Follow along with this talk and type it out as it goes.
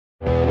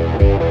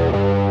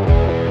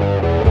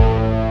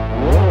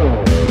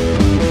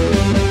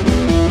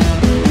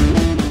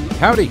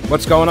Howdy,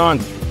 what's going on?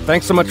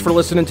 Thanks so much for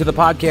listening to the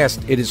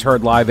podcast. It is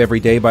heard live every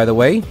day, by the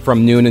way,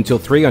 from noon until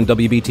 3 on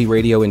WBT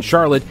Radio in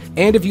Charlotte.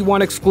 And if you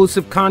want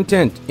exclusive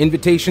content,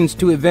 invitations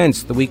to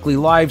events, the weekly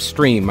live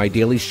stream, my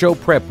daily show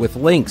prep with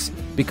links,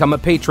 become a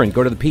patron.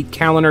 Go to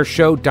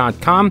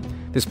thePeteCallenderShow.com.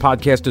 This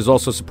podcast is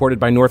also supported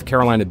by North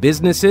Carolina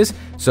businesses,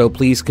 so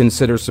please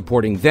consider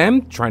supporting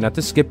them. Try not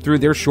to skip through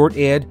their short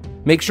ad.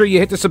 Make sure you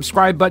hit the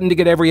subscribe button to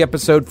get every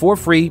episode for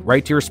free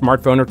right to your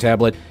smartphone or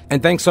tablet.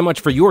 And thanks so much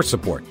for your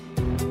support.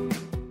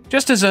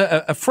 Just as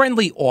a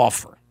friendly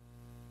offer,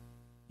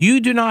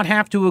 you do not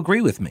have to agree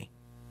with me.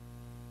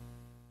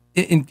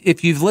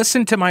 If you've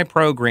listened to my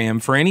program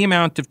for any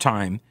amount of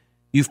time,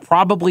 you've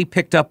probably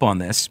picked up on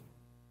this.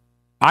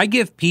 I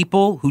give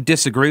people who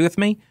disagree with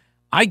me,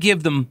 I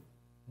give them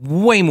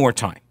way more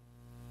time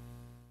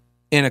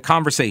in a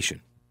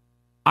conversation.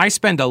 I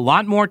spend a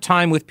lot more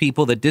time with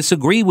people that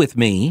disagree with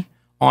me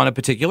on a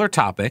particular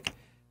topic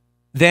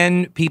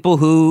than people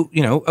who,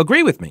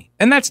 agree with me.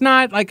 And that's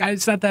not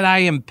it's not that I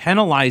am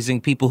penalizing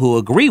people who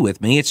agree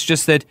with me. It's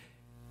just that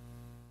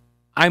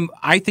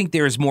I think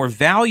there is more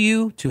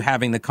value to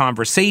having the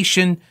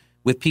conversation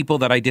with people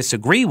that I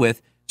disagree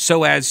with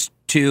so as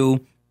to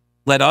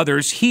let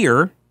others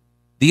hear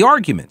the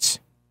arguments,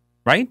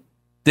 right?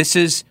 This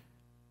is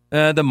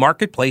the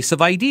marketplace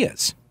of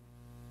ideas.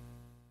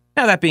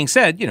 Now, that being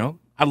said,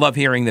 I love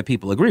hearing that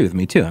people agree with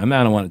me too. I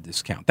don't want to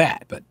discount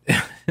that, but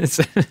it's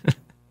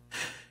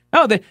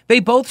no, they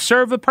both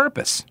serve a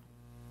purpose.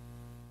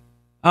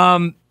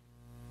 By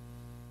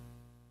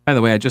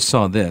the way, I just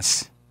saw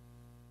this,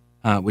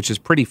 which is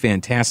pretty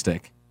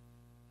fantastic.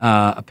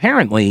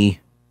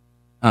 Apparently,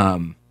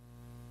 NPR,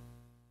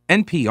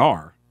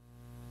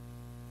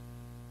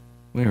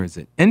 where is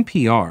it?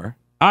 NPR,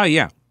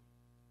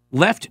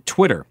 left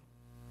Twitter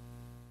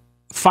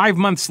 5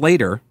 months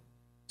later.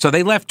 So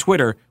they left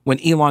Twitter when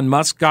Elon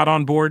Musk got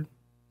on board,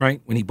 right?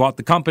 When he bought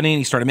the company and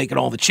he started making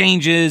all the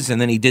changes, and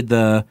then he did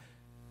the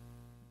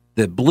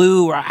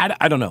blue, or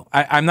I don't know.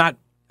 I'm not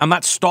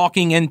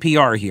stalking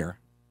NPR here.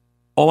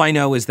 All I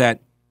know is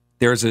that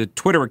there's a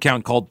Twitter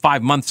account called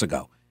 5 months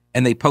ago,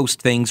 and they post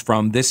things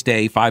from this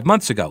day 5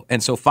 months ago.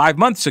 And so 5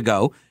 months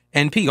ago,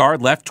 NPR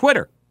left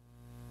Twitter.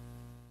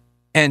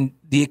 And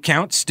the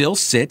account still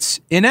sits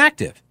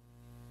inactive.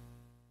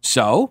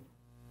 So,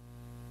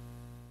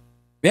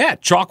 yeah,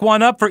 chalk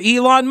one up for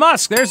Elon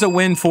Musk. There's a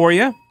win for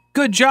you.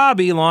 Good job,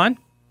 Elon.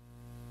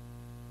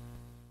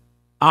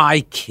 I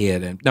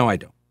kid. No, I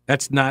don't.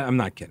 I'm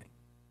not kidding.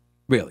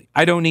 Really.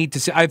 I don't need to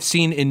see. I've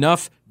seen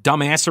enough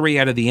dumbassery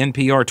out of the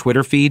NPR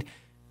Twitter feed.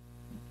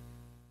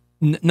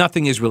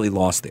 Nothing is really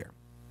lost there.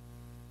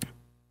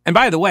 And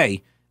by the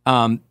way,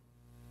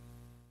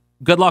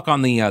 good luck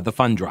on the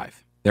fund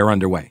drive. They're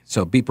underway.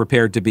 So be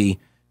prepared to be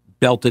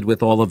belted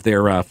with all of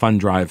their fund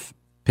drive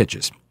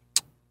pitches.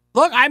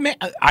 Look,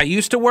 I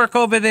used to work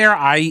over there.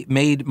 I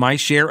made my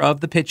share of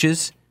the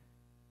pitches,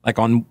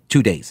 on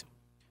 2 days.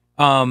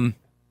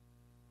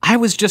 I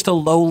was just a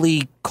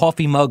lowly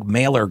coffee mug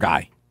mailer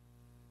guy.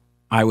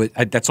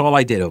 That's all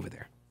I did over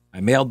there. I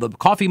mailed the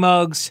coffee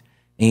mugs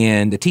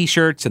and the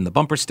T-shirts and the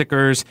bumper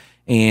stickers,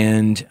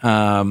 and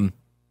I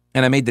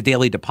made the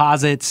daily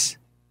deposits.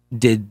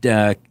 Did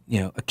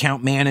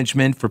account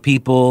management for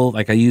people.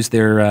 I used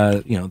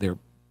their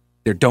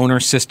donor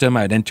system.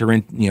 I'd enter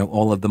in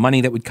all of the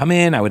money that would come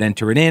in. I would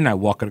enter it in. I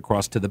walk it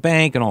across to the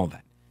bank and all of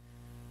that.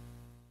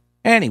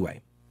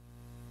 Anyway,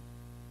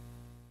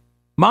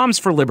 Moms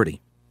for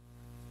Liberty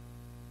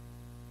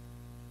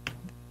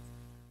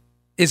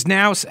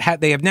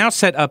they have now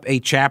set up a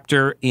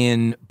chapter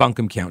in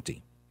Buncombe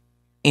County,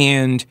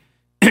 and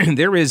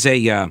there is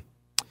a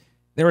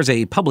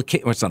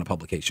publication. Well, it's not a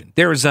publication.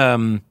 There is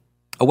a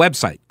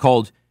website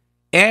called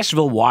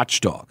Asheville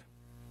Watchdog,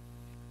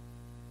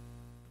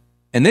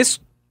 and this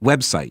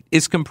website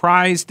is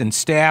comprised and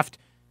staffed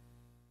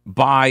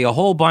by a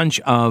whole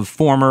bunch of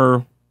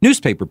former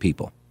newspaper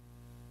people.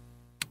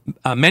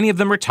 Many of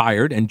them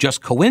retired and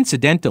just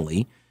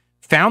coincidentally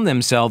found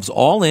themselves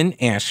all in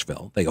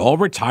Asheville. They all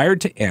retired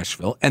to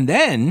Asheville. And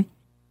then,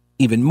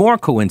 even more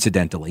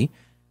coincidentally,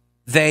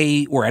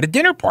 they were at a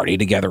dinner party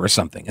together or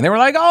something. And they were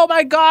like, oh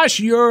my gosh,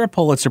 you're a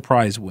Pulitzer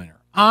Prize winner.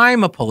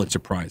 I'm a Pulitzer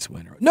Prize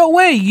winner. No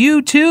way,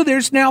 you too?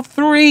 There's now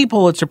 3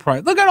 Pulitzer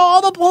Prize. Look at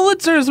all the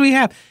Pulitzers we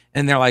have.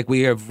 And they're like,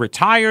 we have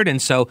retired.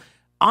 And so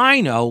I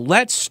know,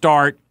 let's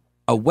start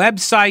a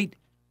website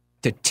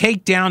to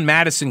take down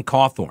Madison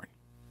Cawthorn.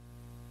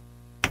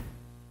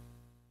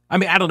 I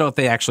mean, I don't know if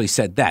they actually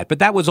said that, but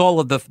that was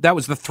that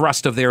was the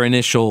thrust of their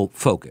initial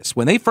focus.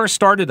 When they first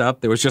started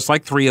up, there was just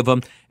 3 of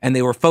them, and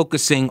they were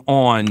focusing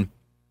on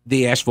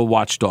the Asheville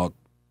Watchdog,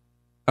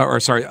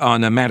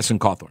 on Madison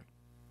Cawthorn.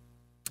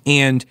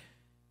 And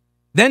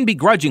then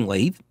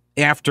begrudgingly,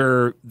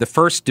 after the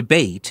first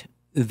debate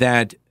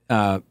that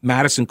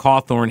Madison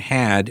Cawthorn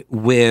had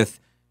with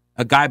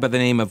a guy by the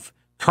name of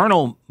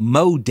Colonel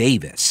Mo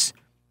Davis,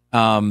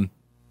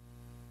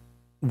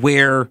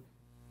 where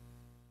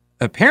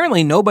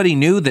apparently nobody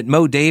knew that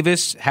Mo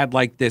Davis had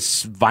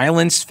this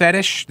violence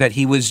fetish that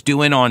he was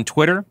doing on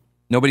Twitter.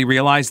 Nobody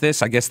realized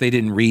this. I guess they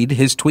didn't read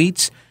his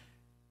tweets.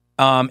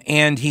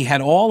 And he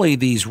had all of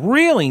these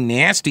really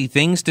nasty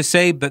things to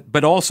say,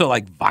 but also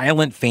like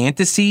violent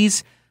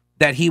fantasies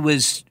that he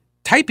was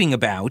typing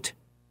about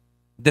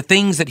the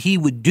things that he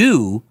would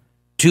do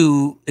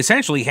to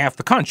essentially half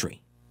the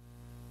country.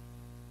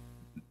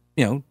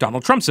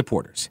 Donald Trump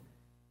supporters.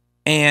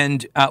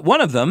 And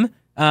one of them,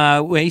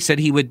 he said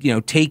he would,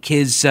 take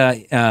his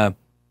heel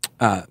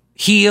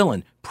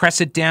and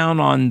press it down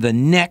on the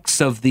necks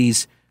of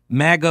these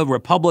MAGA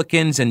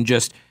Republicans and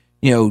just,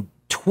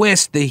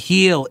 twist the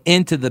heel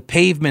into the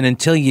pavement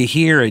until you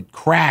hear it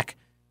crack.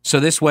 So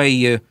this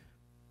way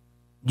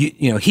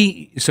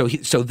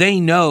so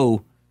they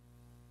know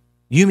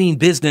you mean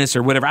business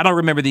or whatever. I don't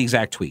remember the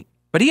exact tweet,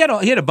 but he had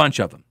a bunch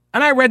of them.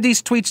 And I read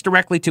these tweets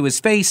directly to his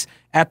face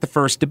at the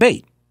first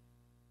debate.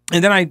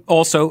 And then I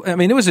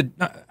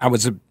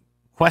was a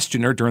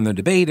questioner during the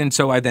debate. And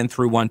so I then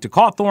threw one to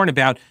Cawthorn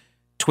about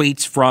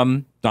tweets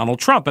from Donald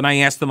Trump. And I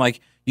asked them,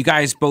 like, you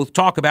guys both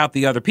talk about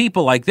the other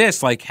people like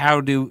this, like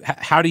how do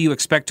you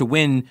expect to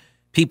win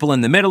people in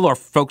the middle or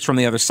folks from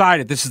the other side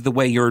if this is the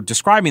way you're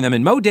describing them?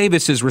 And Mo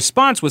Davis's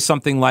response was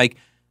something like,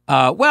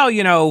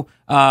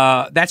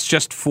 that's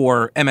just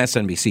for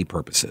MSNBC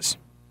purposes,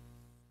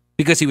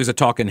 because he was a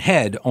talking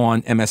head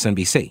on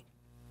MSNBC.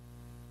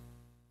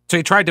 So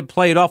he tried to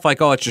play it off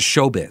like, oh, it's just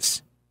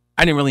showbiz.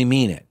 I didn't really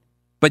mean it.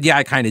 But yeah,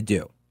 I kind of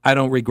do. I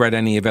don't regret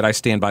any of it. I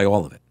stand by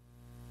all of it.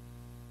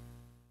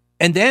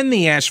 And then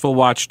the Asheville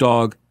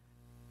watchdog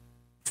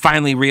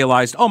finally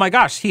realized, oh my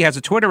gosh, he has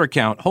a Twitter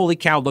account. Holy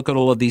cow, look at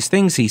all of these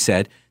things he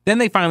said. Then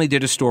they finally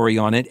did a story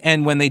on it.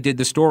 And when they did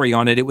the story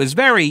on it, it was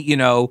very,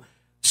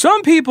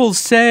 some people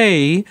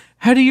say,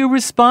 how do you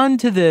respond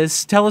to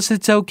this? Tell us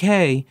it's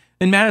okay.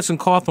 And Madison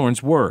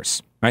Cawthorn's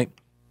worse, right?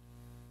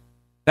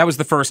 That was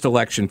the first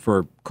election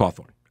for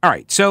Cawthorn. All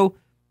right, so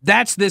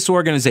that's this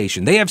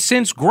organization. They have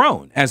since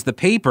grown as the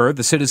paper,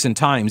 the Citizen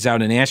Times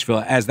out in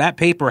Asheville, as that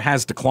paper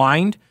has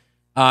declined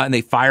and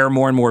they fire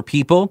more and more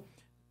people,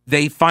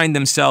 they find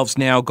themselves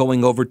now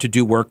going over to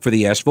do work for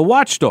the Asheville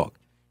Watchdog.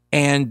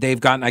 And they've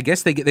gotten, I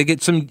guess they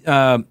get some,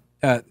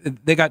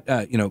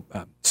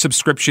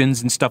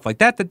 subscriptions and stuff like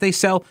that they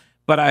sell.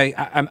 But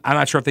I'm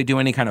not sure if they do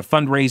any kind of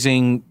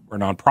fundraising or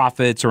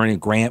nonprofits or any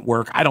grant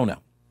work. I don't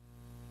know.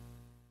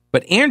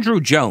 But Andrew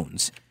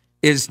Jones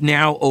is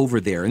now over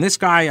there. And this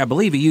guy, I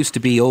believe he used to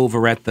be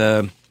over at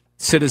the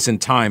Citizen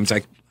Times.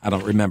 I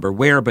don't remember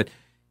where, but,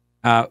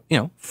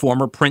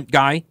 former print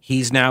guy.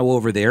 He's now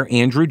over there,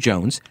 Andrew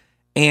Jones.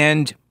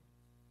 And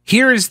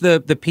here is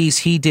the piece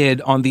he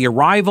did on the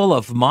arrival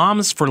of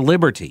Moms for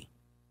Liberty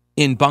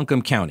in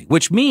Buncombe County,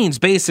 which means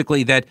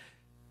basically that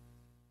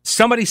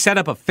somebody set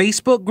up a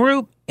Facebook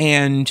group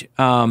and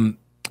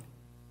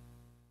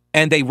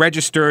they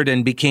registered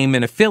and became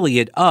an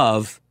affiliate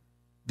of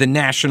the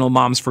National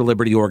Moms for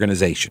Liberty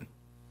organization.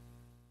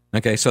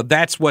 Okay, so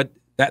that's what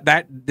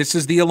this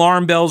is the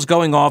alarm bells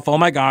going off. Oh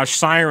my gosh,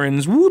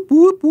 sirens! Whoop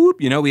whoop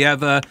whoop! We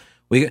have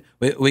we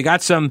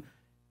got some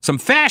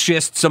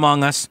fascists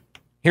among us.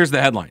 Here's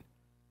the headline: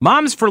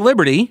 Moms for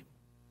Liberty,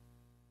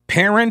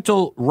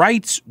 parental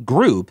rights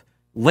group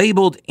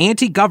labeled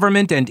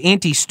anti-government and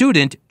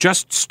anti-student,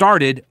 just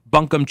started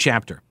Buncombe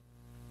chapter.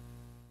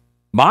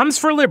 Moms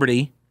for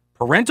Liberty,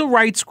 parental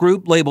rights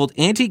group labeled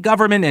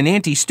anti-government and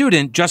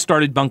anti-student, just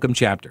started Buncombe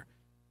chapter.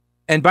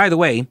 And by the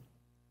way,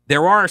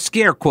 there are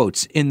scare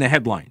quotes in the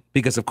headline,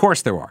 because of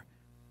course there are.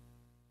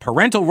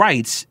 Parental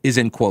rights is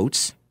in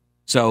quotes.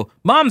 So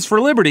Moms for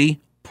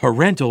Liberty,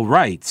 parental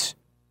rights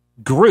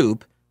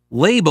group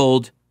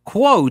labeled,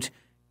 quote,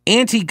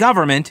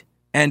 anti-government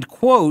and,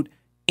 quote,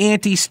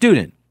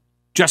 anti-student,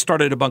 just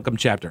started a Buncombe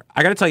chapter.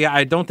 I got to tell you,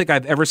 I don't think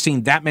I've ever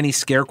seen that many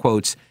scare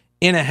quotes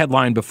in a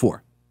headline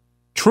before.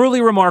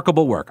 Truly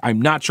remarkable work. I'm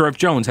not sure if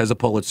Jones has a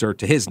Pulitzer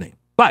to his name.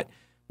 But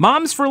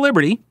Moms for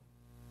Liberty,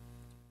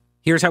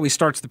 here's how he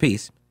starts the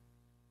piece.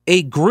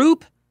 A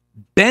group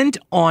bent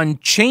on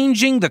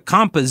changing the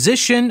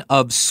composition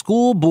of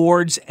school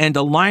boards and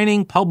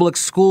aligning public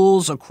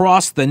schools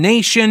across the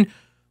nation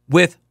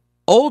with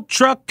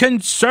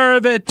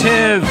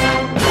ultra-conservative,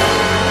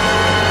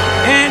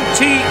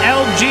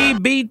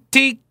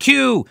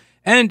 anti-LGBTQ,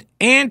 and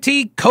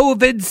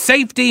anti-COVID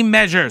safety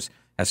measures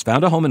has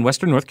found a home in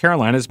Western North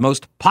Carolina's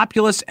most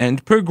populous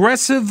and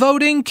progressive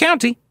voting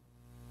county.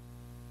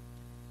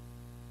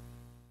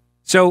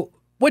 So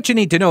what you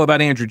need to know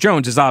about Andrew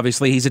Jones is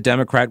obviously he's a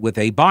Democrat with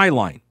a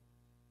byline.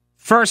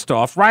 First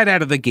off, right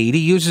out of the gate,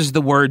 he uses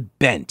the word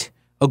bent,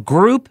 a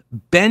group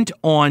bent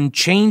on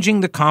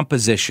changing the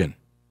composition.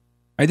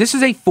 Right, this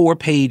is a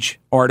 4-page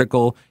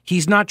article.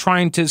 He's not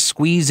trying to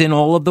squeeze in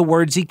all of the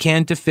words he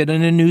can to fit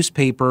in a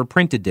newspaper or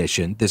print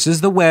edition. This is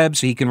the web,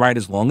 so he can write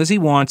as long as he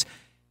wants.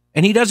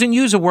 And he doesn't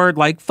use a word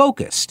like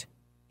focused.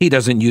 He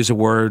doesn't use a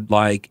word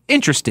like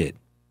interested.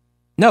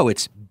 No,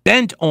 it's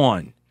bent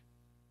on.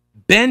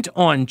 Bent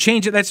on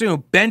change. That's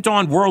bent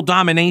on world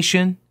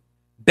domination.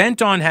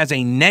 Bent on has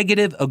a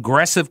negative,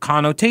 aggressive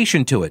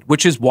connotation to it,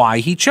 which is why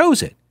he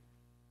chose it.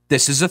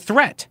 This is a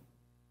threat.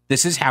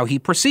 This is how he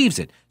perceives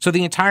it. So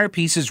the entire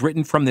piece is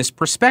written from this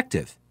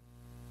perspective.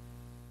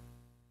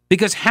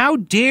 Because how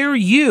dare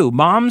you,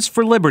 Moms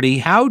for Liberty,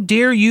 how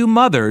dare you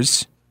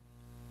mothers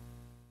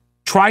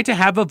try to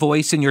have a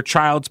voice in your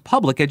child's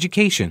public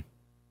education?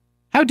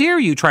 How dare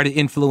you try to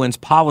influence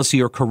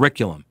policy or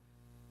curriculum?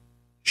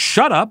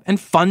 Shut up and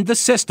fund the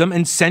system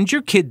and send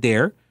your kid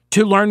there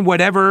to learn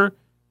whatever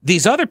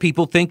these other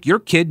people think your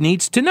kid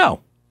needs to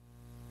know.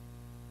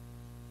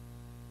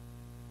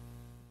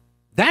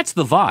 That's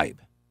the vibe.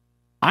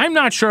 I'm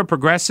not sure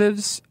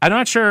progressives, I'm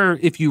not sure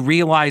if you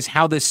realize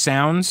how this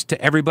sounds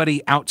to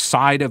everybody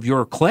outside of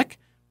your clique,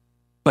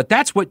 but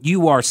that's what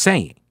you are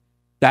saying.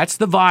 That's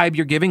the vibe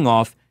you're giving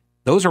off.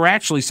 Those are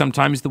actually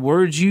sometimes the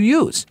words you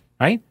use,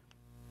 right?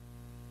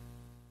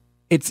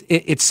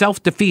 It's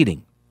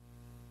self-defeating.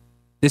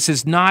 This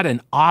is not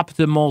an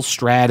optimal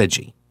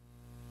strategy.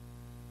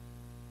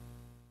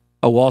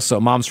 Oh, also,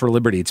 Moms for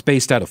Liberty, it's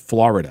based out of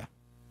Florida.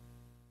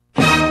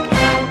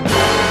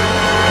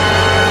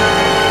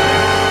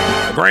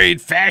 The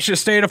great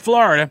fascist state of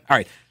Florida. All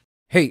right.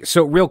 Hey,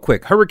 so real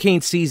quick,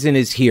 hurricane season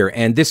is here,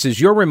 and this is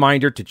your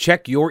reminder to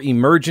check your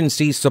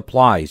emergency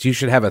supplies. You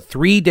should have a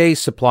 3-day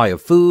supply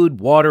of food,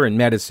 water, and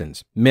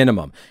medicines,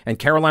 minimum. And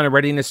Carolina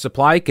Readiness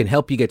Supply can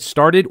help you get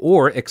started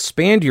or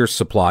expand your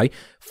supply.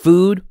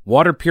 Food,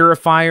 water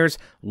purifiers,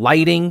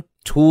 lighting,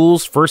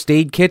 tools, first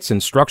aid kits,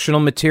 instructional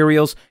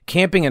materials,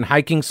 camping and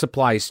hiking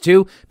supplies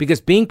too, because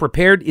being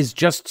prepared is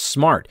just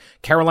smart.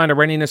 Carolina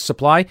Readiness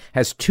Supply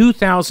has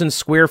 2,000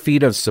 square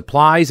feet of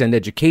supplies and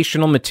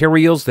educational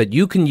materials that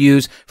you can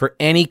use for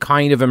any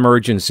kind of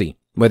emergency.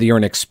 Whether you're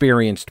an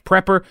experienced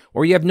prepper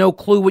or you have no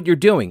clue what you're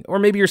doing, or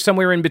maybe you're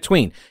somewhere in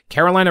between,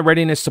 Carolina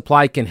Readiness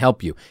Supply can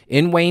help you.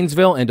 In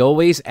Waynesville and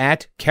always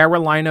at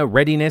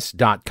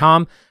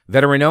carolinareadiness.com.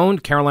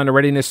 Veteran-owned Carolina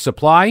Readiness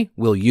Supply.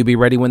 Will you be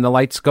ready when the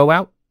lights go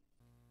out?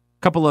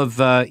 Couple of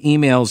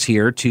emails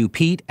here to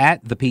Pete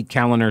at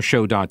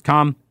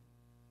thePeteCallender.show.com.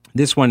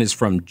 This one is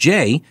from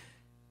Jay,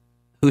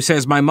 who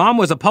says, my mom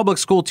was a public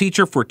school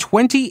teacher for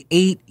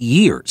 28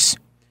 years.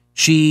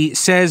 She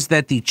says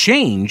that the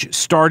change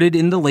started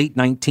in the late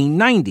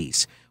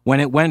 1990s when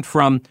it went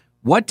from,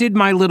 what did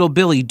my little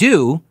Billy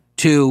do,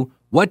 to,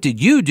 what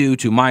did you do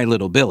to my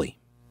little Billy?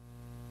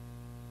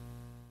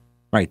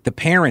 Right, the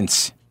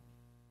parents,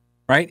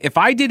 right? If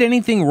I did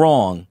anything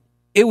wrong,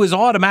 it was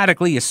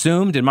automatically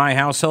assumed in my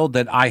household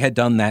that I had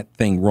done that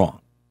thing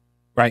wrong,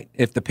 right?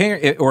 If the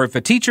parent or if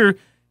a teacher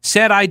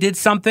said I did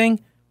something,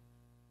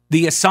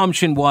 the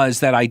assumption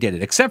was that I did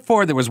it. Except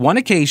for there was one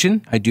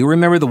occasion, I do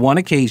remember the one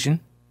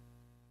occasion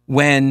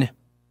when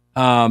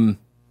I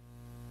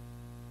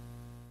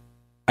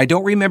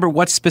don't remember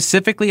what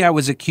specifically I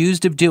was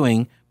accused of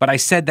doing, but I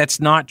said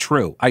that's not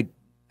true. I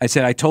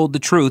said I told the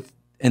truth,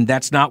 and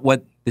that's not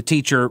what the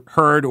teacher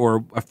heard,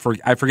 or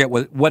I forget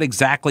what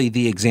exactly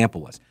the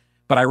example was.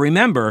 But I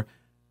remember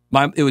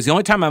it was the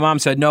only time my mom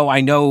said, no, I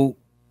know,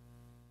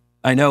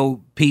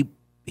 Pete,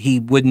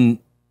 he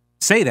wouldn't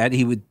say that.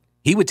 He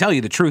would tell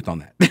you the truth on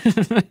that.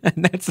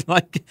 and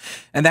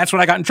that's what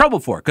I got in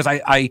trouble for, because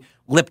I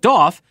lipped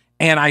off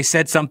and I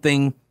said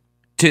something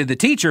to the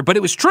teacher, but it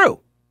was true.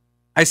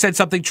 I said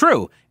something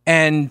true.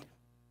 And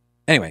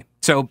anyway,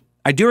 so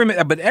I do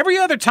remember, but any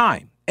other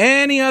time,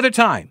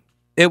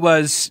 it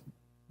was,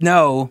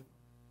 no,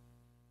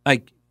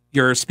 like,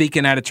 you're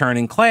speaking at a turn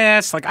in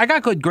class. Like, I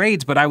got good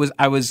grades, but I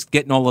was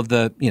getting all of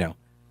the,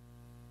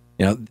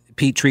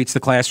 Pete treats the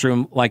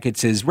classroom like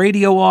it's his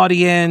radio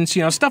audience,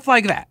 stuff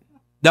like that.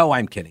 No,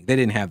 I'm kidding. They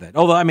didn't have that.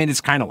 Although, I mean, it's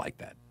kind of like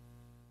that.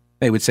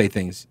 They would say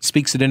things,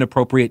 speaks at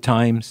inappropriate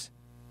times,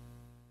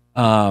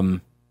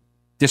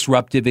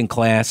 disruptive in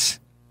class,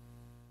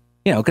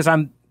 because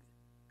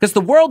the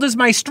world is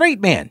my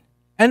straight man.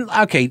 And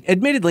okay,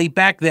 admittedly,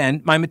 back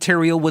then, my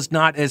material was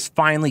not as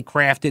finely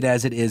crafted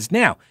as it is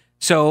now.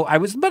 So I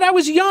was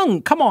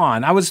young. Come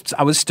on. I was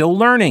still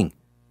learning.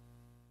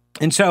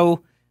 And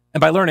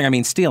by learning, I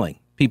mean stealing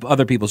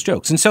other people's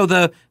jokes. And so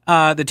the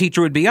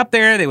teacher would be up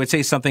there. They would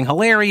say something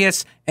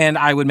hilarious, and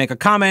I would make a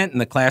comment, and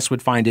the class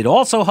would find it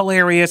also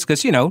hilarious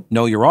because,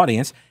 know your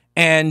audience.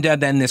 And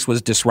then this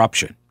was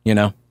disruption,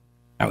 That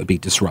would be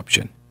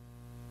disruption.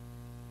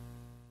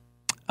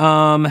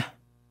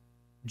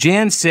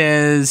 Jan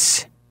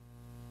says,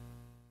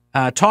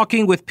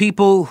 talking with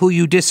people who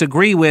you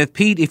disagree with,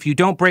 Pete, if you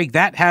don't break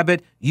that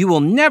habit, you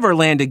will never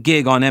land a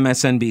gig on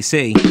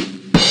MSNBC.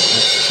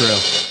 That's true.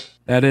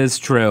 That is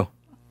true.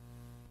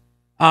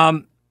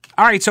 All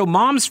right, so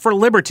Moms for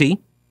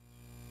Liberty,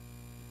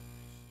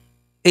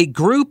 a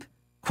group,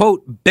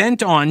 quote,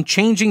 bent on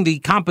changing the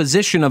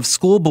composition of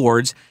school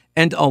boards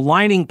and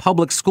aligning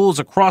public schools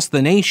across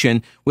the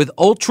nation with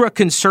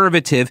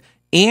ultra-conservative,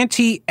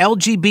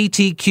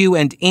 anti-LGBTQ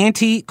and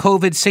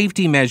anti-COVID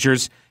safety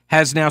measures,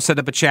 has now set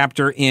up a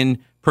chapter in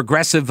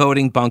progressive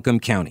voting Buncombe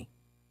County.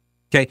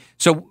 Okay,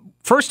 so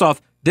first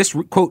off, this,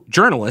 quote,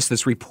 journalist,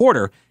 this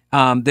reporter,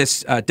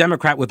 this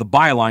Democrat with a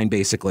byline,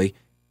 basically,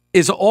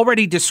 is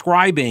already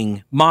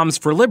describing Moms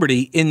for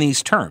Liberty in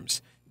these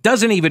terms.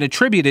 Doesn't even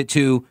attribute it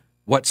to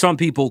what some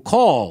people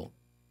call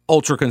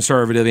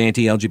ultra-conservative,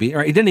 anti-LGBT.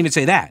 Or he didn't even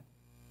say that.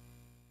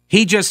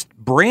 He just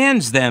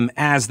brands them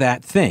as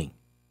that thing.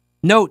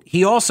 Note,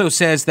 he also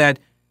says that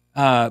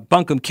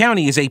Buncombe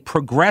County is a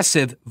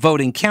progressive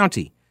voting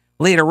county.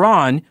 Later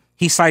on,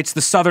 he cites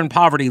the Southern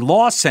Poverty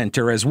Law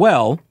Center as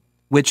well,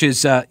 which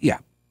is,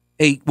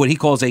 what he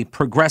calls a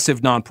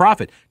progressive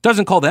nonprofit.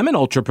 Doesn't call them an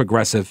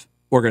ultra-progressive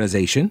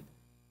organization,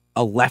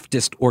 a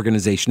leftist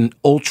organization,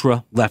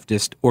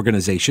 ultra-leftist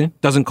organization.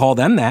 Doesn't call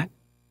them that.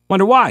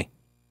 Wonder why?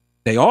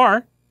 They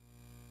are,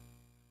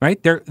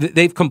 right?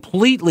 They've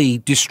completely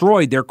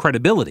destroyed their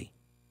credibility.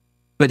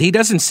 But he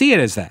doesn't see it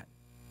as that.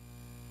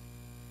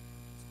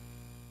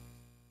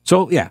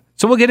 So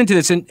we'll get into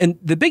this. And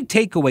the big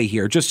takeaway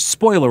here, just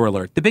spoiler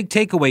alert, the big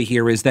takeaway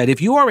here is that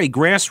if you are a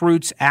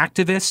grassroots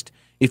activist,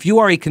 if you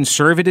are a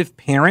conservative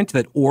parent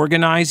that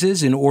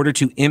organizes in order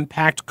to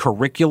impact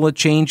curricula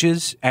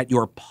changes at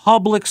your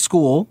public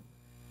school,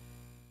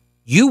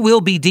 you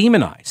will be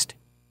demonized.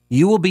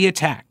 You will be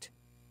attacked,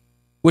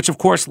 which of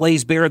course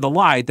lays bare the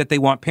lie that they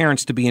want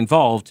parents to be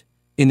involved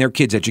in their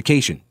kids'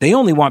 education. They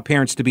only want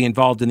parents to be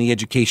involved in the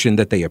education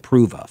that they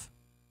approve of.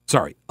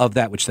 Of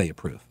that which they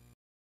approve.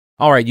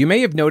 All right, you may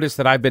have noticed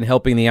that I've been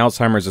helping the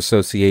Alzheimer's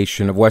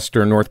Association of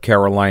Western North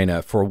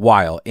Carolina for a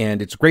while,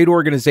 and it's a great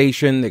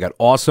organization. They got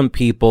awesome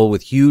people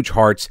with huge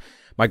hearts.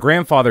 My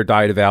grandfather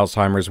died of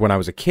Alzheimer's when I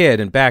was a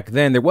kid, and back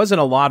then there wasn't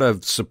a lot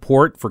of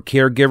support for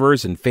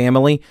caregivers and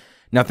family.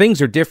 Now,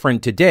 things are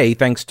different today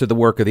thanks to the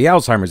work of the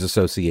Alzheimer's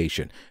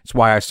Association. It's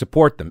why I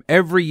support them.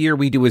 Every year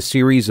we do a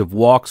series of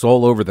walks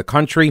all over the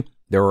country.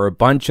 There are a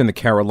bunch in the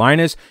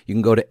Carolinas. You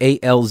can go to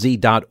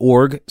alz.org/walk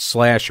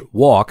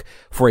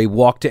for a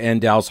walk to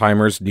end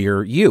Alzheimer's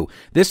near you.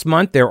 This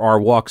month, there are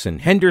walks in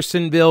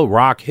Hendersonville,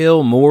 Rock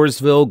Hill,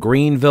 Mooresville,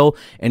 Greenville,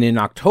 and in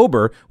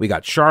October, we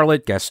got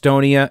Charlotte,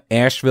 Gastonia,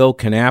 Asheville,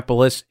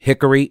 Kannapolis,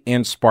 Hickory,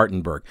 and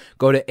Spartanburg.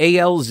 Go to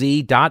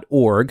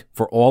alz.org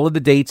for all of the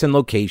dates and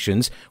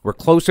locations. We're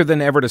closer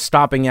than ever to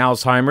stopping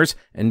Alzheimer's,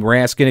 and we're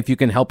asking if you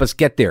can help us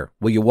get there.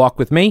 Will you walk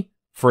with me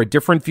for a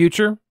different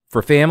future,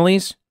 for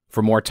families,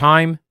 for more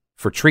time,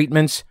 for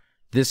treatments?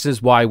 This is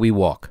why we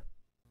walk.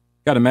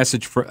 Got a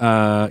message from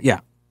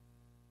the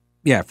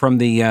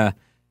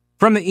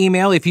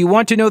email. If you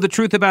want to know the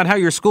truth about how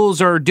your schools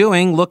are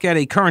doing, look at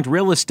a current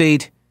real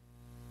estate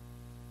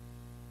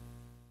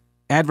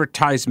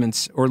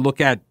advertisements or look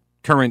at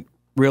current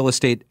real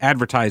estate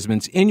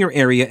advertisements in your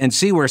area and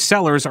see where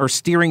sellers are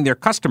steering their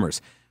customers.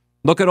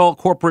 Look at all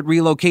corporate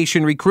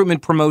relocation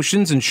recruitment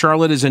promotions, and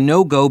Charlotte is a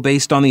no-go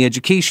based on the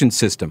education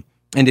system.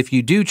 And if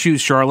you do choose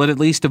Charlotte, at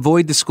least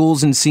avoid the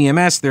schools in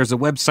CMS. There's a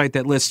website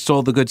that lists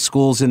all the good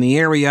schools in the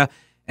area.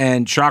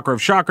 And shocker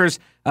of shockers,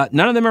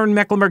 none of them are in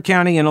Mecklenburg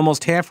County, and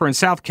almost half are in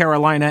South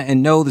Carolina.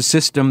 And no, the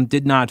system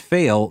did not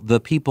fail. The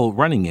people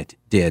running it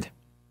did.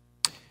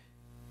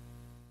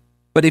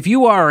 But if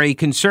you are a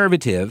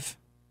conservative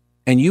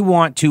and you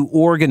want to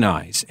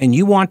organize and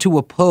you want to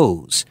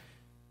oppose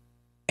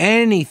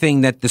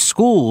anything that the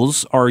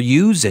schools are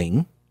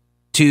using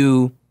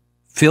to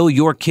fill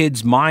your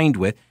kid's mind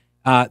with,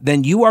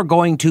 then you are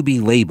going to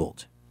be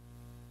labeled,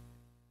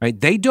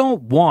 right? They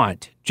don't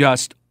want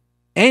just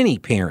any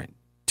parent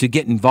to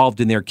get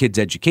involved in their kid's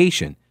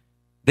education.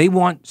 They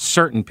want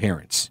certain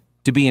parents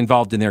to be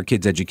involved in their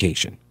kid's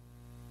education.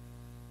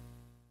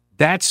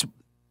 That's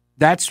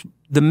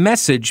the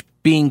message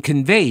being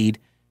conveyed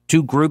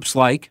to groups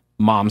like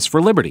Moms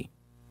for Liberty.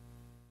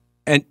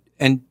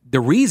 And the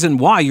reason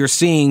why you're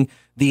seeing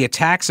the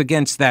attacks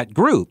against that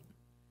group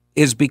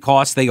is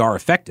because they are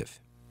effective.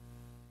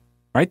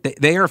 Right?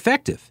 They are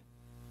effective.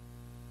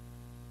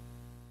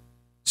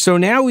 So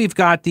now we've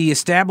got the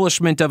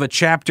establishment of a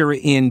chapter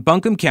in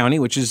Buncombe County,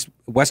 which is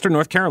Western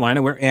North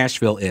Carolina, where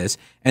Asheville is.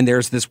 And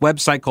there's this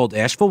website called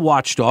Asheville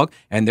Watchdog,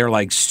 and they're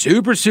like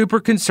super,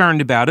 super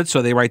concerned about it.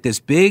 So they write this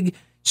big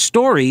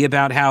story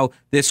about how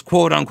this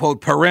quote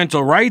unquote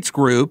parental rights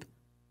group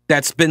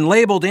that's been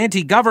labeled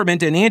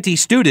anti-government and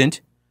anti-student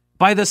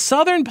by the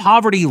Southern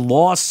Poverty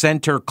Law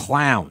Center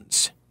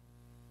clowns.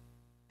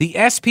 The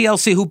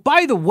SPLC, who,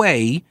 by the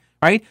way,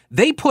 right,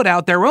 they put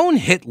out their own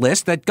hit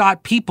list that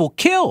got people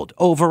killed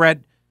over at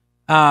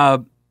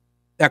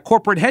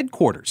corporate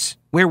headquarters.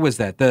 Where was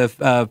that?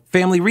 The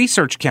Family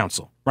Research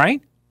Council,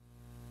 right?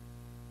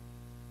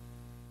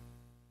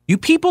 You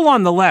people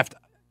on the left,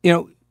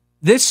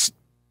 this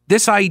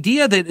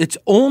idea that it's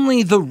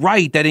only the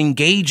right that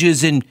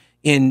engages in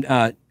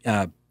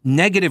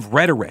negative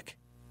rhetoric.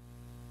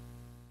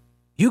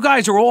 You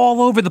guys are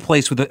all over the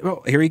place with it.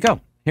 Oh, here you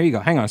go.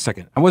 Hang on a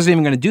second. I wasn't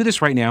even going to do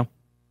this right now.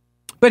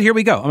 But here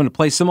we go. I'm going to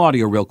play some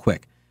audio real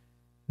quick.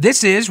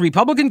 This is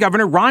Republican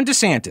Governor Ron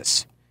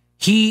DeSantis.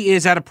 He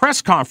is at a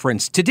press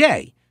conference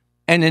today,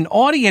 and an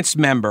audience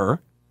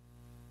member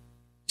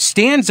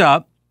stands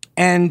up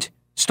and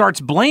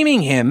starts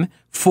blaming him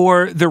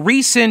for the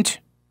recent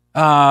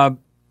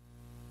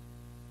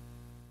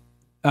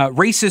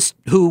racist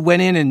who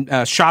went in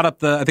and shot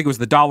up I think it was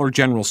the Dollar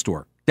General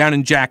store down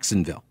in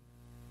Jacksonville.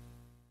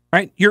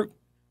 Right? You're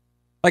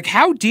like,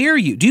 how dare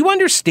you? Do you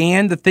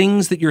understand the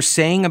things that you're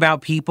saying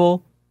about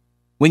people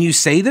when you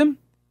say them?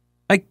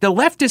 Like, the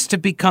leftists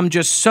have become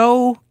just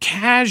so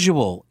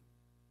casual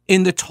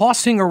in the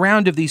tossing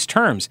around of these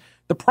terms.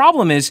 The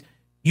problem is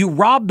you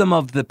rob them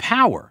of the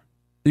power.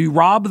 You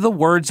rob the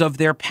words of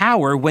their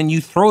power when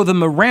you throw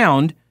them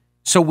around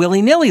so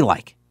willy-nilly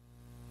like.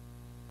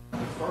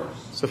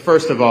 So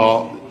first of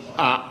all,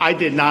 I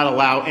did not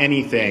allow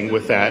anything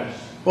with that.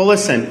 Well,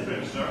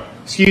 listen,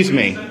 excuse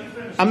me.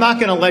 I'm not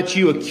going to let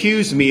you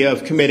accuse me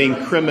of committing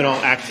criminal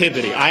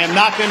activity. I am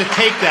not going to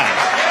take that.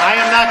 I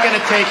am not going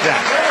to take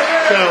that.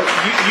 So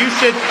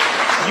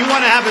you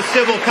want to have a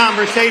civil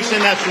conversation,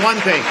 that's one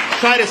thing.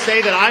 Try to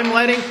say that I'm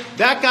letting,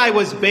 that guy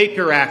was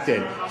Baker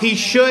acted. He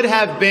should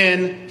have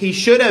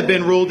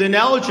been ruled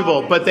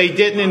ineligible, but they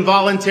didn't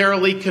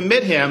involuntarily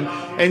commit him,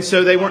 and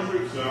so they weren't.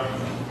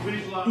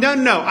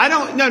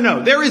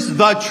 No. There is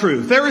the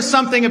truth. There is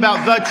something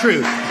about the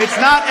truth. It's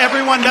not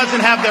everyone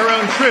doesn't have their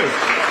own truth.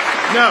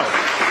 No.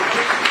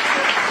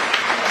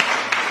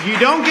 You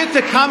don't get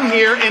to come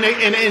here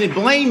and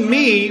blame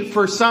me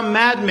for some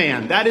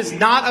madman. That is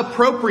not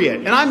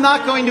appropriate, and I'm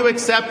not going to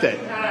accept it.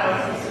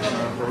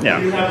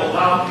 Yeah. You have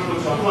allowed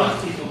people to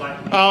hunt people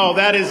like me. Oh,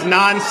 that is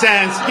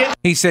nonsense.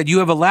 He said, you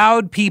have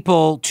allowed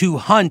people to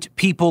hunt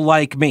people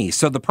like me.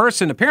 So the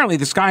person, apparently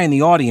this guy in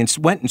the audience,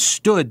 went and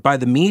stood by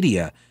the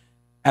media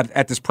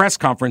at this press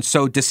conference.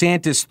 So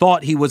DeSantis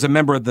thought he was a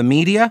member of the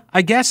media,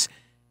 I guess.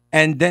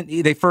 And then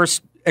they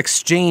first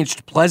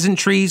exchanged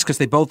pleasantries because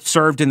they both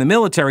served in the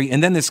military.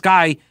 And then this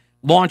guy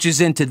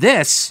launches into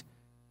this,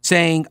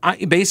 saying,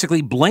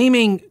 basically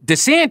blaming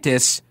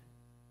DeSantis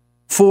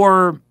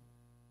for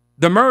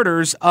the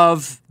murders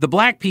of the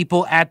black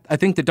people at, I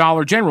think, the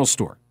Dollar General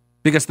store.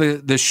 Because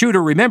the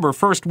shooter, remember,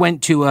 first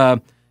went to a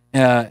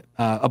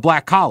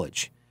black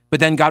college,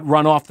 but then got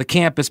run off the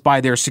campus by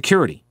their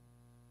security.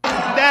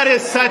 That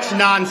is such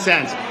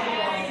nonsense.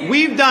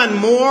 We've done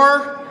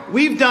more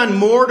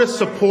to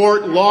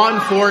support law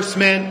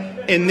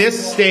enforcement in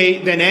this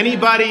state than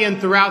anybody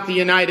throughout the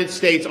United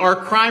States. Our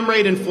crime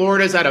rate in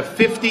Florida is at a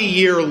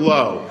 50-year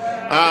low.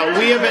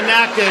 We have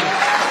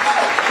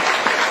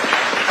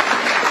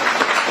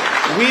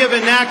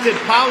enacted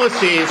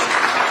policies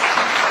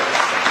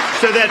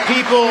so that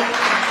people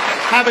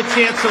have a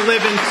chance to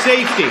live in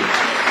safety.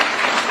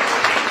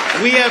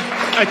 We have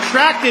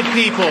attracted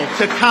people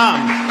to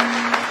come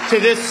to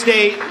this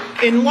state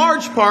in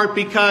large part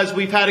because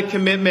we've had a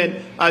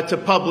commitment to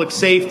public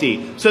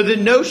safety. So the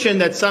notion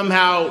that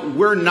somehow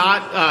we're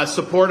not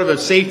supportive of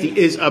safety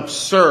is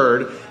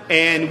absurd.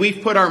 And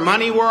we've put our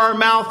money where our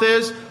mouth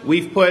is.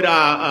 We've put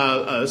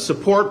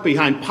support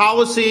behind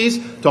policies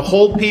to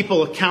hold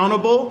people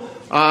accountable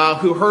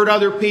who hurt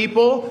other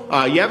people.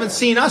 You haven't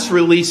seen us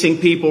releasing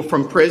people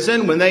from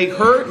prison. When they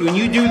hurt, when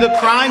you do the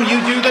crime, you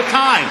do the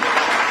time.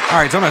 All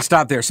right, so I'm going to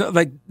stop there. So,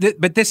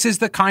 but this is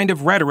the kind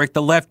of rhetoric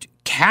the left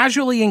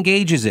casually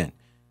engages in,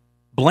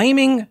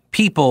 blaming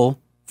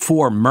people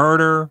for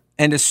murder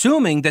and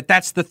assuming that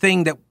that's the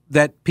thing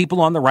that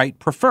people on the right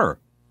prefer.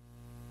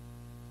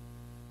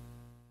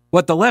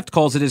 What the left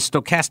calls it is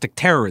stochastic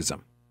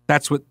terrorism.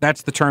 That's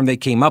the term they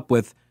came up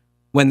with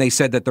when they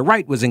said that the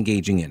right was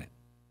engaging in it.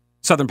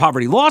 Southern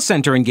Poverty Law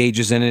Center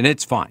engages in it, and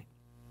it's fine.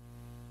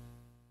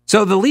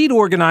 So the lead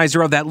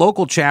organizer of that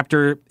local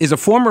chapter is a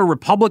former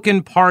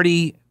Republican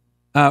Party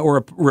or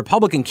a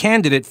Republican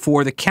candidate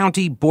for the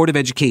County Board of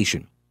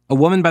Education, a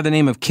woman by the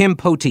name of Kim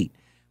Poteet,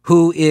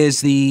 who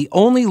is the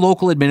only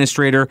local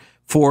administrator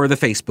for the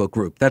Facebook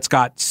group. That's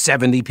got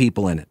 70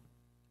 people in it.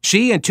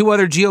 She and two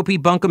other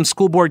GOP Buncombe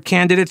school board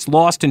candidates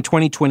lost in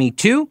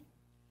 2022.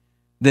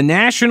 The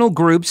national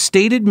group's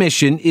stated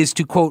mission is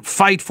to, quote,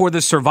 fight for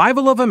the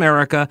survival of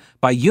America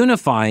by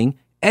unifying,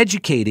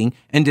 educating,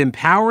 and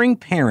empowering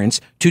parents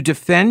to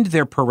defend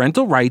their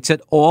parental rights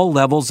at all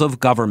levels of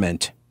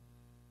government.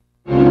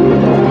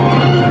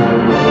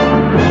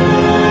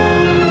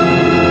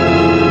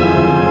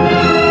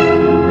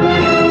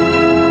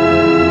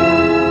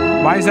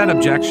 Why is that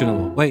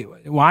objectionable?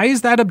 Wait, why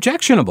is that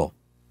objectionable?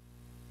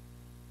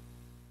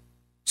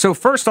 So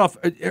first off,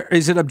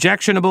 is it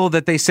objectionable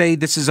that they say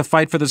this is a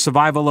fight for the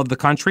survival of the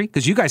country?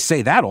 Because you guys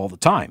say that all the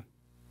time,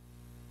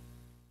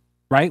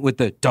 right? With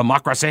the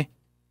democracy,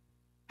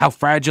 how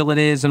fragile it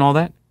is and all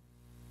that.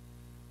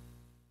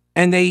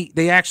 And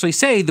they actually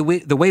say the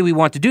way we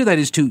want to do that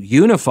is to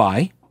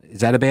unify. Is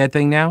that a bad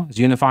thing now? Is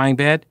unifying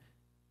bad?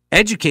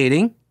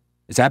 Educating,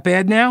 is that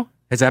bad now?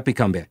 Has that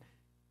become bad?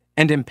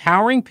 And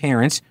empowering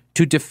parents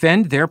to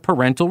defend their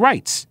parental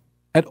rights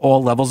at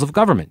all levels of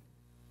government.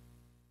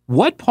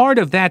 What part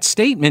of that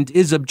statement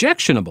is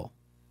objectionable?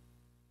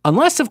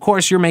 Unless, of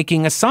course, you're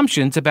making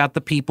assumptions about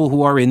the people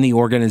who are in the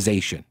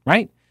organization,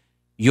 right?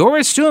 You're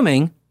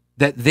assuming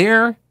that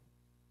their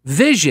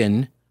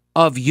vision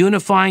of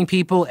unifying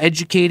people,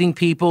 educating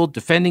people,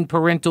 defending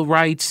parental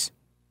rights,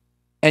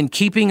 and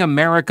keeping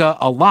America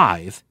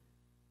alive,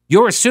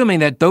 you're assuming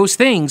that those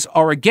things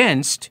are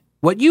against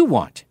what you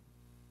want,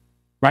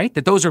 right?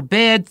 That those are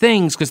bad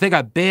things because they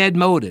got bad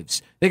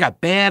motives. They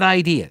got bad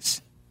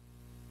ideas.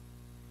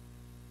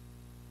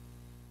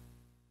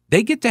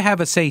 They get to have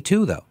a say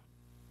too, though,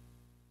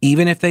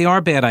 even if they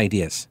are bad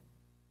ideas.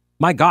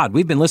 My God,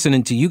 we've been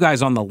listening to you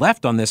guys on the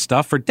left on this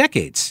stuff for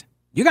decades.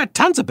 You got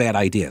tons of bad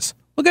ideas.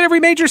 Look at every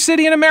major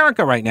city in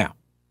America right now.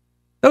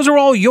 Those are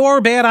all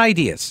your bad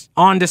ideas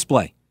on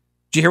display.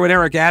 Did you hear what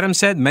Eric Adams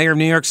said, mayor of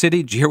New York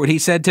City? Did you hear what he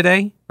said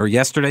today or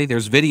yesterday?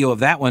 There's video of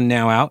that one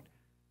now out.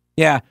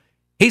 Yeah,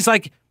 he's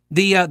like,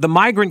 the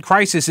migrant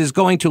crisis is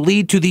going to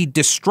lead to the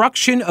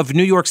destruction of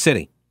New York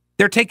City.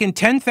 They're taking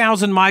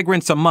 10,000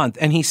 migrants a month,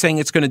 and he's saying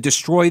it's going to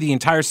destroy the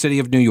entire city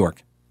of New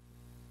York.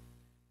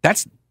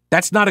 That's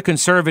not a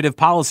conservative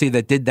policy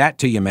that did that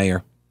to you,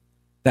 Mayor.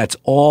 That's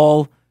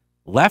all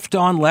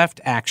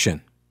left-on-left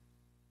action.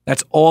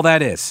 That's all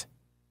that is.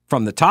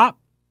 From the top,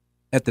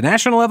 at the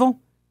national level,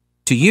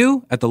 to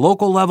you, at the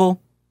local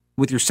level,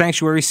 with your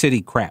sanctuary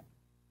city crap.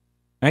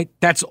 Right?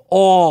 That's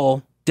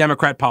all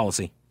Democrat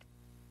policy.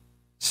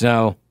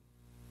 So,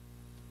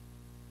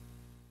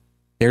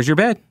 there's your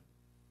bed.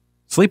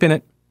 Sleep in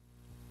it.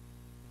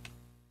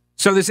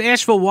 So this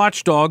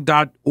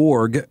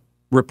AshevilleWatchdog.org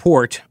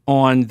report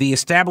on the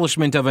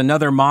establishment of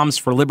another Moms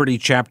for Liberty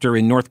chapter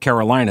in North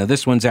Carolina.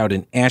 This one's out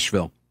in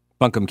Asheville,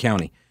 Buncombe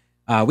County.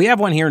 We have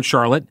one here in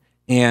Charlotte,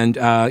 and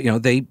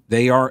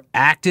they are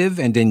active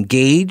and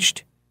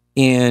engaged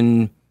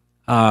in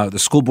the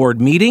school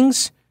board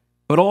meetings,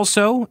 but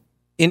also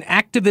in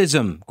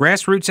activism,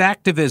 grassroots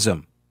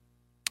activism,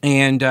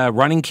 and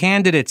running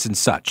candidates and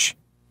such.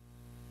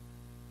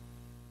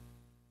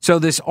 So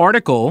this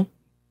article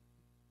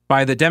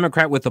by the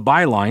Democrat with the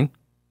byline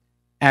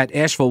at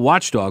Asheville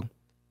Watchdog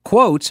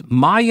quotes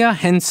Maya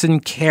Henson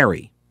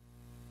Carey,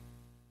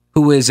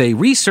 who is a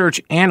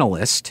research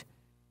analyst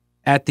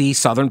at the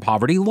Southern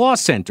Poverty Law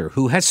Center,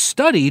 who has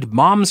studied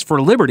Moms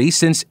for Liberty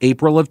since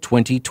April of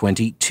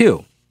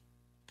 2022.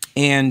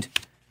 And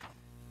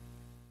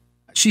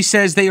she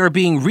says they are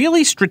being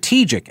really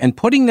strategic and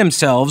putting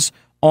themselves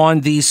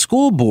on these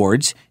school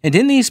boards and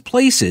in these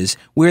places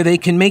where they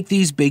can make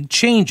these big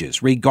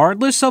changes,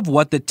 regardless of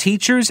what the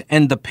teachers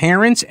and the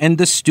parents and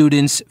the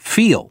students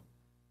feel.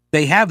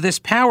 They have this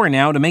power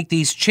now to make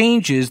these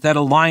changes that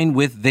align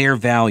with their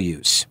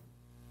values.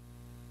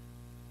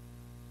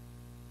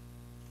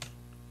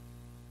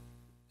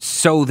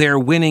 So they're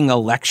winning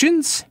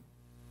elections?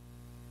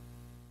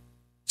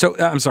 So,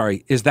 I'm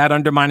sorry, is that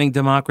undermining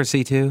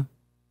democracy too?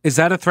 Is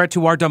that a threat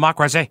to our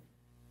democracy?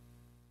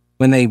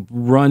 When they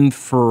run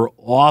for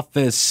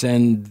office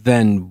and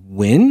then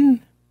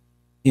win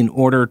in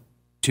order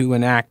to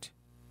enact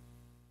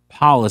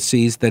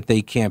policies that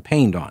they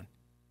campaigned on.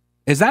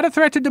 Is that a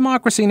threat to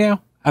democracy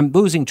now? I'm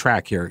losing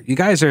track here. You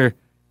guys are,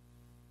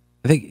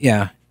 I think,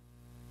 yeah.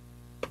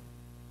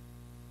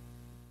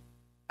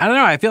 I don't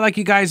know. I feel like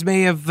you guys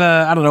may have,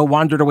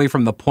 wandered away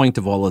from the point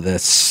of all of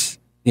this.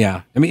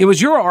 Yeah. I mean, it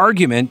was your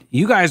argument.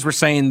 You guys were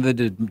saying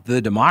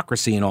the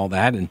democracy and all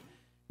that, and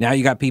now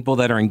you got people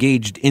that are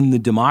engaged in the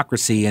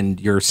democracy,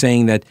 and you're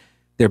saying that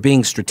they're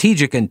being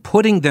strategic and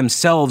putting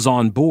themselves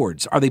on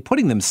boards. Are they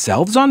putting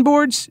themselves on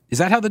boards? Is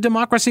that how the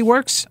democracy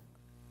works?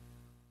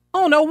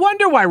 Oh, no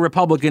wonder why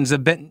Republicans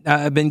have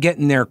been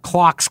getting their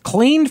clocks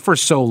cleaned for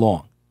so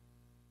long.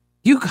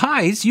 You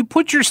guys, you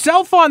put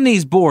yourself on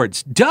these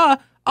boards. Duh.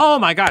 Oh,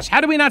 my gosh.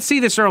 How did we not see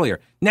this earlier?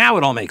 Now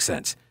it all makes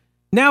sense.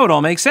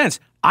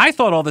 I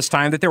thought all this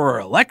time that there were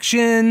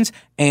elections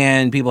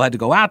and people had to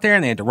go out there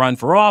and they had to run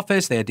for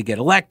office, they had to get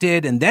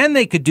elected, and then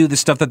they could do the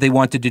stuff that they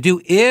wanted to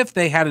do if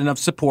they had enough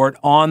support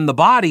on the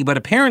body. But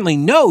apparently,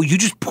 no, you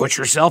just put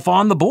yourself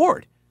on the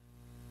board.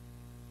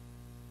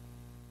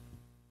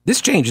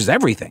 This changes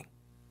everything.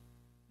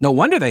 No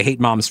wonder they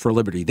hate Moms for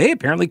Liberty. They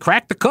apparently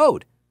cracked the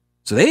code.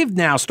 So they've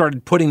now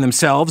started putting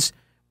themselves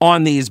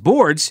on these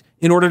boards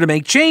in order to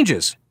make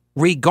changes,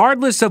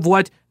 regardless of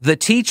what the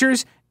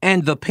teachers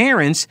and the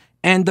parents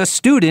and the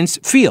students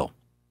feel.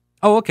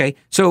 Oh, okay.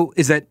 So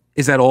is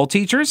that all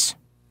teachers?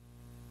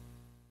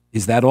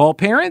 Is that all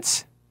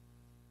parents?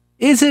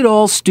 Is it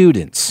all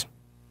students?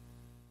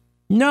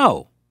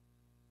 No,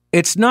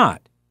 it's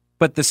not.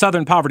 But the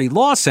Southern Poverty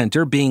Law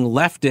Center, being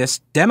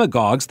leftist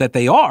demagogues that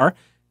they are,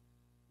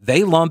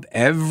 they lump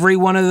every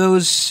one of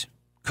those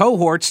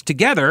cohorts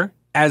together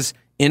as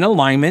in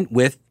alignment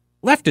with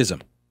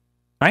leftism,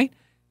 right?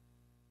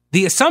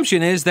 The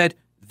assumption is that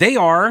they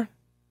are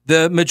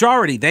the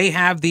majority. They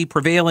have the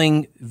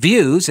prevailing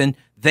views and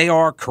they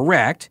are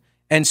correct.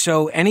 And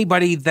so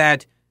anybody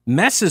that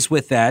messes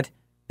with that,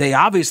 they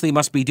obviously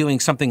must be doing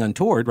something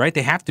untoward, right?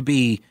 They have to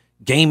be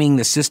gaming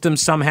the system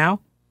somehow.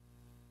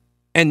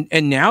 And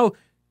now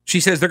she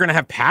says they're going to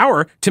have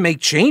power to make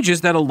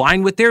changes that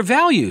align with their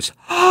values.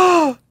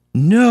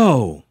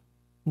 No.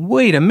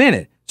 Wait a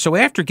minute. So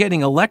after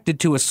getting elected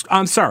to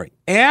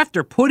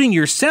after putting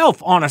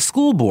yourself on a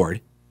school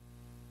board,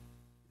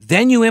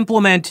 then you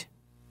implement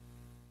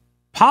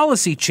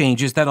policy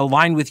changes that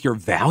align with your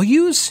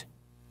values?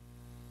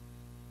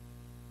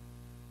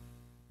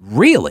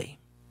 Really?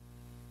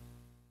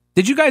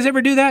 Did you guys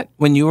ever do that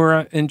when you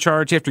were in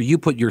charge after you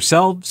put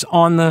yourselves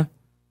on the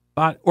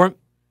bot? Or,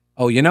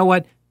 oh, you know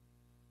what?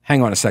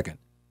 Hang on a second.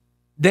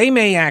 They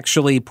may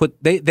actually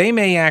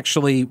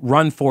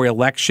run for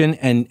election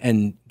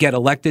and get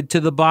elected to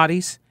the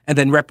bodies and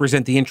then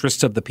represent the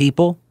interests of the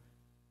people.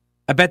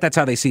 I bet that's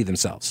how they see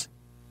themselves.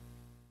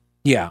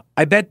 Yeah,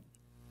 I bet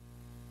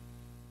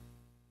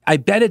I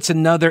bet it's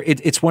another,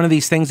 it's one of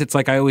these things. It's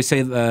like I always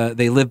say,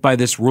 they live by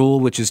this rule,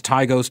 which is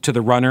tie goes to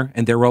the runner,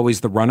 and they're always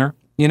the runner,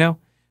 you know?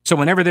 So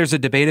whenever there's a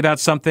debate about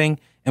something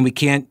and we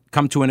can't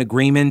come to an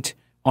agreement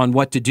on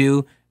what to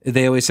do,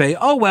 they always say,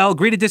 oh, well,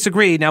 agree to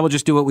disagree. Now we'll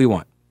just do what we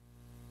want.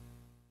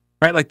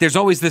 Right? Like there's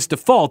always this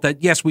default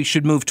that, yes, we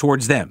should move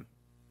towards them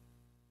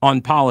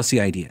on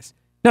policy ideas.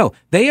 No,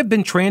 they have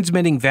been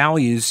transmitting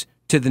values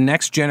to the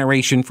next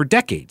generation for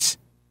decades.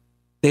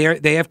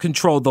 They have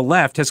controlled, the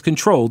left has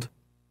controlled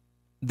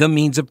the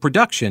means of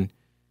production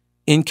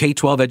in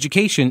K-12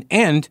 education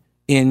and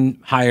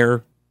in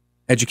higher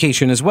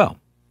education as well.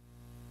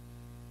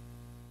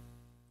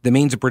 The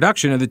means of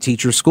production are the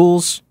teacher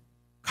schools,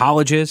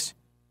 colleges,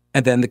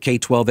 and then the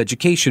K-12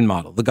 education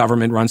model, the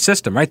government-run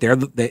system. Right there,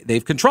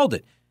 they've controlled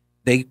it.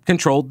 They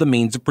controlled the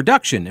means of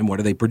production. And what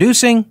are they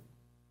producing?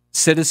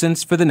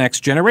 Citizens for the next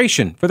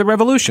generation, for the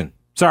revolution.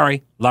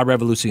 Sorry, la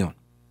revolution.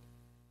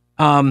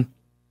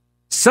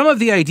 Some of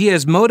the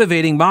ideas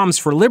motivating Moms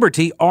for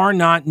Liberty are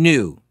not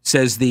new,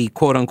 says the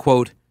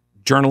quote-unquote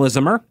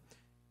journalismer.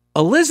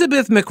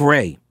 Elizabeth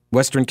McRae,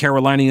 Western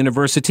Carolina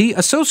University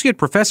Associate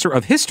Professor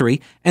of History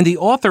and the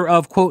author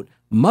of, quote,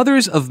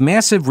 Mothers of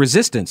Massive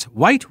Resistance,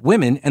 White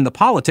Women and the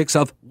Politics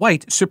of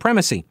White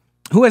Supremacy,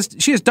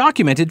 she has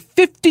documented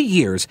 50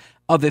 years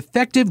of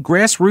effective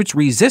grassroots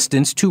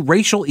resistance to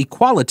racial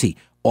equality,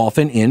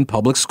 often in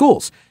public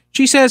schools.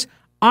 She says,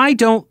 I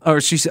think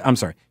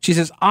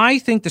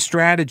the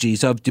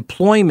strategies of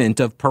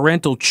deployment of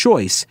parental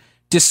choice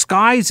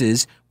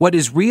disguises what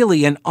is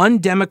really an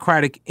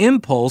undemocratic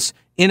impulse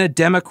in a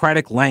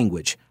democratic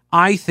language.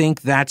 I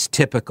think that's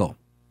typical.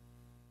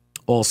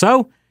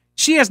 Also,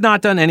 she has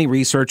not done any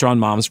research on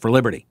Moms for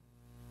Liberty.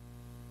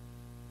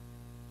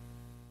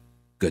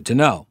 Good to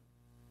know.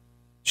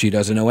 She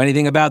doesn't know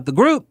anything about the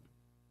group,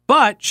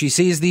 but she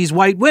sees these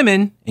white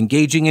women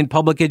engaging in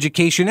public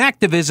education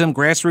activism,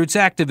 grassroots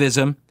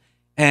activism,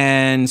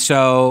 and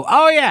so,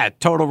 oh yeah,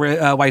 total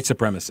white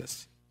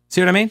supremacists.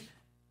 See what I mean?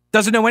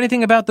 Doesn't know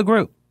anything about the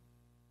group.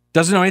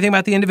 Doesn't know anything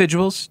about the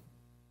individuals.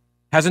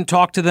 Hasn't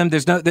talked to them.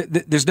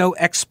 There's no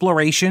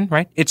exploration,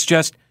 right? It's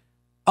just,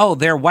 oh,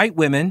 they're white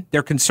women,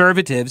 they're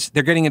conservatives,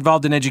 they're getting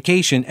involved in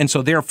education, and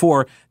so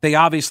therefore they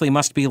obviously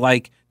must be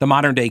like the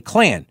modern day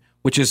Klan,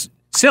 which is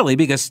silly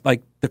because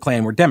like the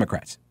Klan were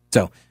Democrats.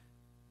 So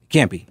it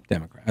can't be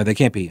Democrat. They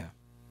can't be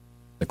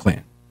the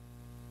Klan.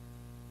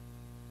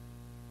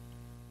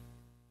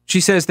 She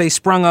says they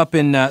sprung up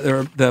in,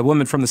 the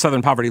woman from the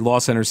Southern Poverty Law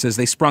Center says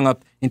they sprung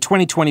up in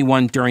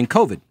 2021 during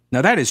COVID.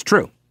 Now, that is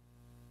true.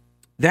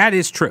 That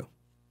is true.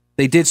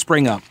 They did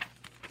spring up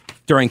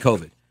during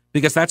COVID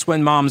because that's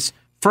when moms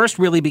first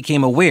really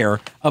became aware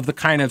of the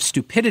kind of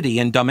stupidity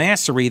and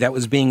dumbassery that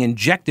was being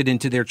injected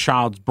into their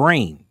child's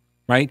brain,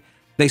 right?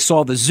 They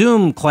saw the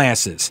Zoom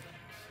classes.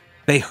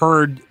 They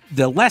heard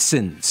the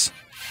lessons.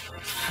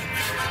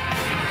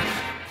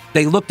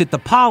 They looked at the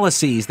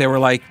policies. They were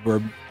like,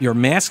 you're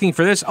masking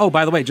for this? Oh,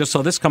 by the way, just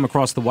saw this come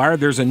across the wire.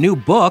 There's a new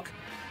book,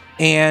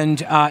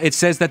 and it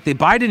says that the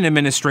Biden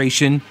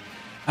administration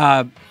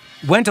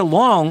went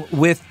along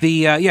with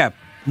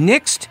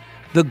nixed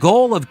the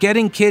goal of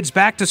getting kids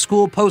back to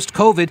school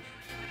post-COVID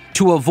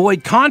to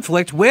avoid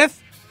conflict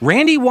with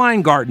Randy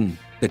Weingarten,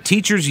 the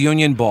teachers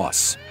union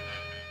boss.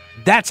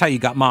 That's how you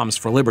got Moms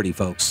for Liberty,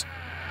 folks.